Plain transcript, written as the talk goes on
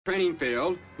Training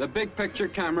field, the big picture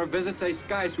camera visits a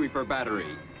Skysweeper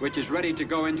battery, which is ready to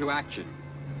go into action.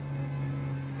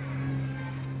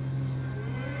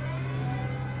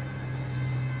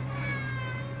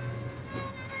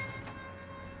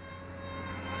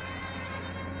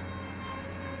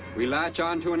 We latch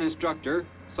on to an instructor,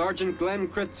 Sergeant Glenn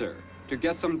Kritzer, to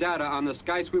get some data on the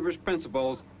Skysweeper's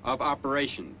principles of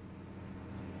operation.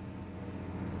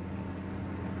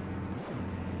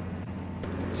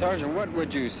 Sergeant, what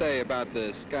would you say about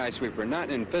the Skysweeper,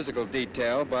 not in physical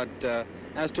detail, but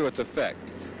as to its effect?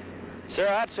 Sir,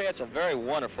 I'd say it's a very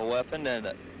wonderful weapon,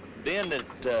 and being that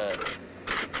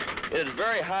it is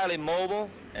very highly mobile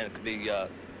and it could be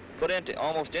put into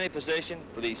almost any position,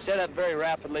 could be set up very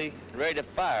rapidly and ready to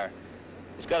fire.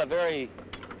 It's got a very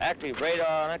active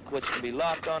radar on it, which can be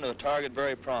locked onto a target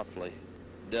very promptly.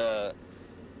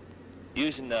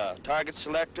 Using the target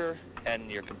selector and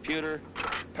your computer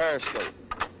periscope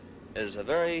is a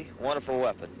very wonderful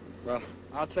weapon. Well,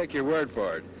 I'll take your word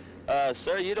for it.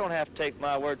 Sir, you don't have to take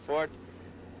my word for it.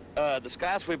 The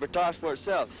Skysweeper talks for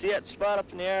itself. See that spot up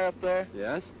in the air up there?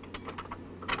 Yes?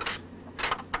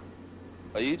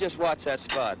 Well, you just watch that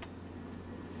spot.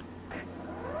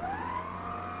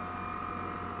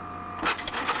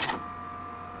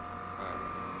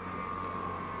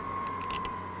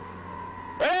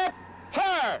 Ready?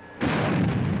 Fire!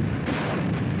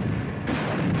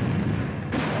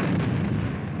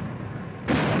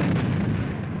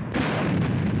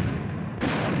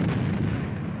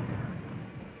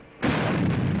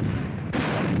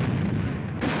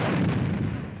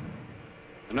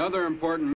 Another important